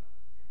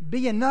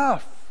be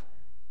enough.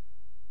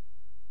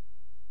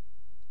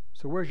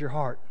 So where's your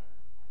heart?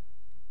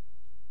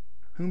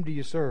 Whom do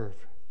you serve?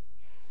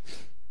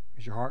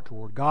 Is your heart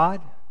toward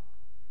God?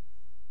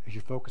 Is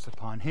your focus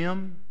upon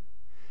Him?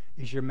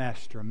 Is your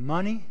master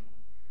money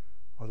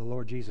or the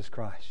Lord Jesus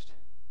Christ?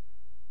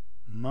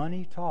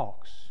 Money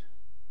talks.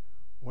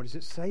 What does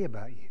it say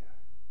about you?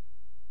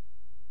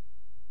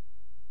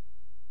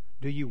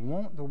 Do you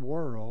want the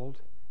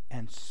world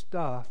and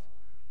stuff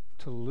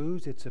to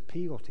lose its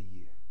appeal to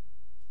you?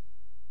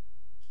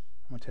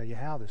 I'm going to tell you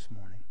how this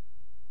morning.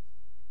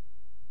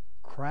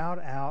 Crowd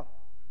out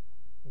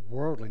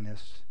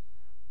worldliness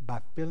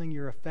by filling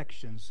your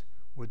affections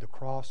with the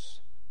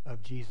cross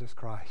of Jesus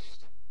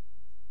Christ.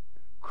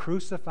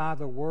 Crucify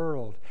the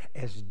world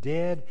as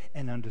dead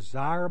and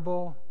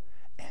undesirable,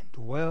 and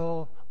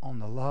dwell on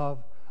the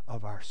love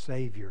of our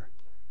Savior.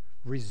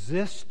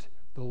 Resist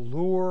the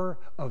lure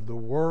of the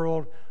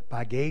world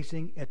by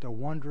gazing at the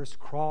wondrous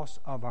cross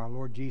of our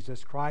Lord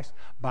Jesus Christ,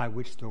 by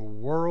which the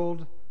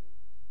world,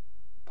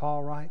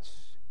 Paul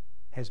writes,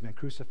 has been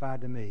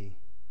crucified to me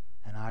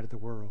and I to the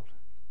world.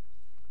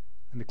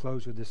 Let me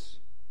close with this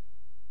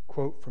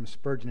quote from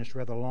Spurgeon. It's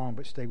rather long,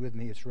 but stay with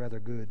me, it's rather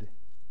good.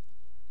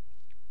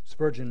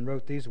 Spurgeon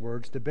wrote these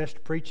words, the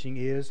best preaching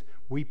is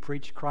we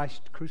preach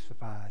Christ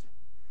crucified.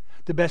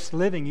 The best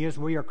living is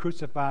we are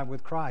crucified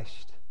with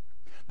Christ.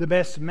 The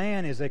best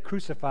man is a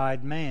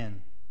crucified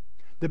man.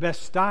 The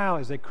best style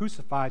is a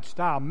crucified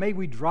style. May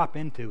we drop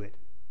into it.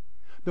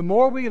 The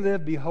more we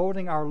live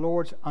beholding our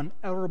Lord's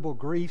unutterable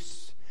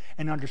griefs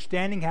and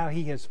understanding how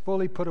He has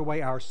fully put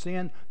away our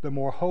sin, the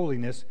more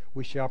holiness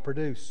we shall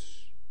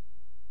produce.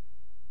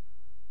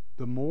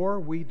 The more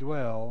we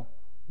dwell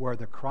where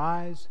the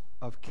cries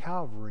of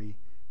Calvary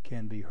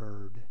can be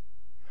heard,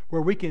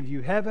 where we can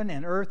view heaven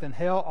and earth and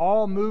hell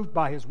all moved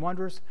by His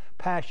wondrous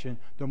passion,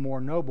 the more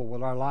noble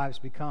will our lives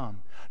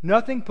become.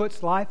 Nothing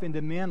puts life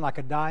into men like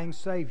a dying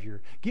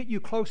Savior. Get you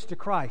close to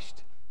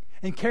Christ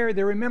and carry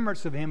the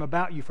remembrance of Him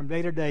about you from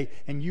day to day,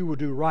 and you will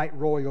do right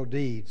royal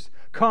deeds.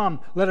 Come,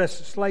 let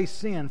us slay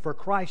sin, for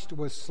Christ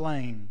was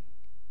slain.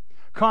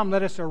 Come,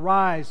 let us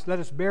arise, let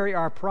us bury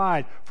our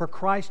pride, for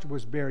Christ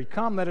was buried.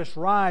 Come, let us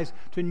rise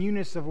to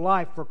newness of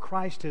life, for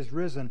Christ has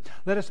risen.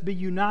 Let us be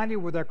united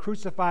with our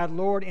crucified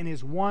Lord in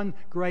this one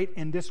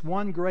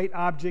great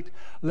object.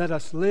 Let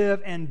us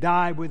live and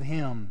die with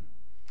Him.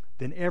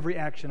 Then every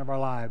action of our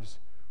lives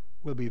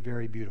will be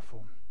very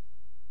beautiful.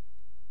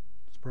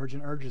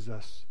 Spurgeon urges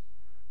us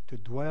to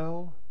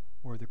dwell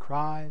where the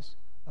cries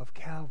of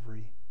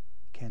Calvary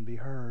can be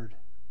heard.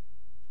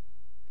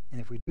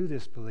 And if we do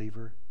this,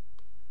 believer,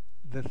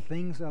 the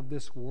things of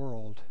this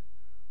world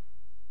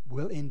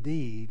will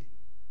indeed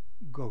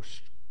go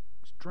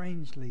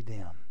strangely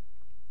dim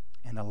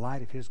in the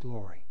light of His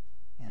glory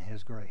and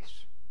His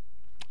grace.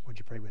 Would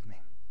you pray with me?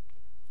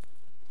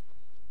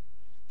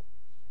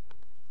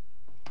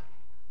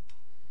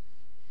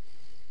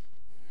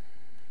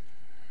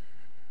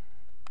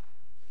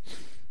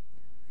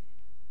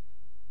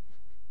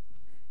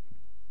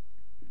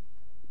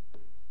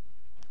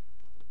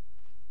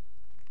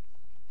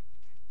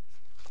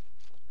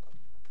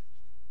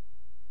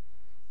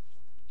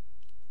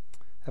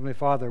 Heavenly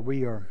Father,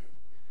 we are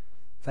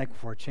thankful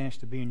for a chance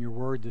to be in your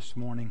word this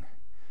morning.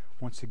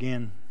 Once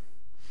again,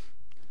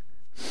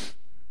 to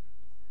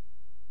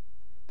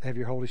have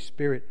your Holy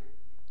Spirit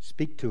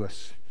speak to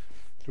us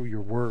through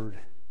your word.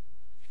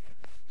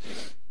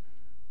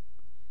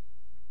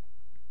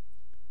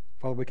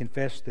 Father, we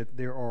confess that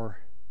there are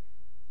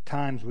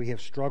times we have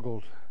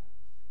struggled,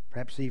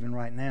 perhaps even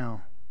right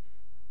now,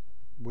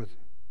 with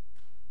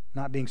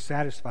not being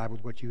satisfied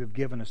with what you have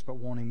given us, but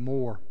wanting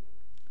more.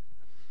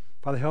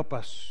 Father, help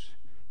us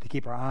to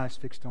keep our eyes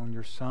fixed on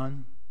your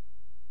Son,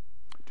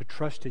 to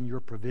trust in your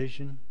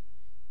provision,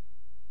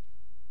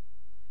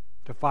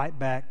 to fight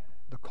back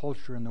the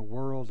culture in the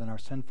world and our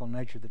sinful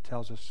nature that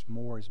tells us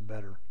more is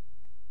better.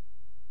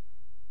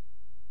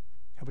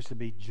 Help us to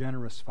be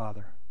generous,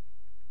 Father,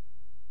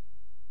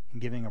 in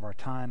giving of our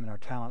time and our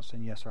talents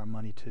and, yes, our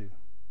money too.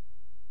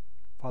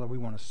 Father, we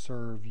want to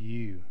serve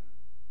you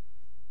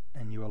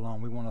and you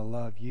alone. We want to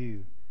love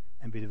you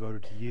and be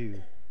devoted to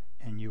you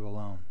and you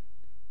alone.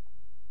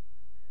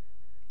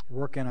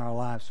 Work in our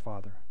lives,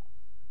 Father,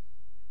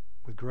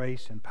 with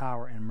grace and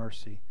power and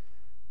mercy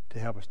to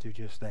help us do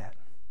just that.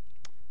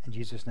 In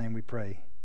Jesus' name we pray.